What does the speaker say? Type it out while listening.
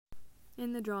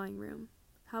In the drawing room,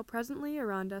 how presently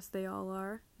around us they all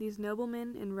are, these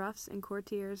noblemen in ruffs and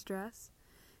courtiers' dress,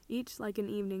 each like an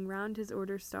evening round his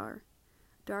ordered star,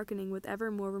 darkening with ever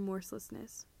more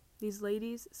remorselessness. These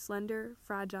ladies, slender,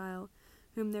 fragile,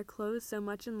 whom their clothes so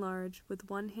much enlarge, with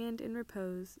one hand in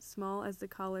repose, small as the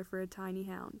collar for a tiny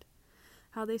hound.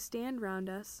 How they stand round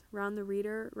us, round the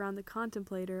reader, round the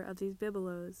contemplator of these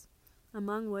bibelots,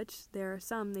 among which there are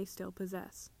some they still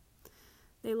possess.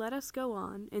 They let us go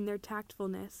on, in their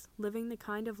tactfulness, living the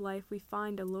kind of life we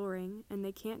find alluring, and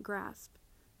they can't grasp.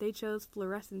 They chose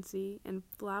fluorescency, and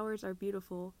flowers are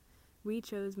beautiful. We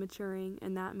chose maturing,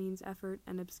 and that means effort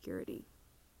and obscurity.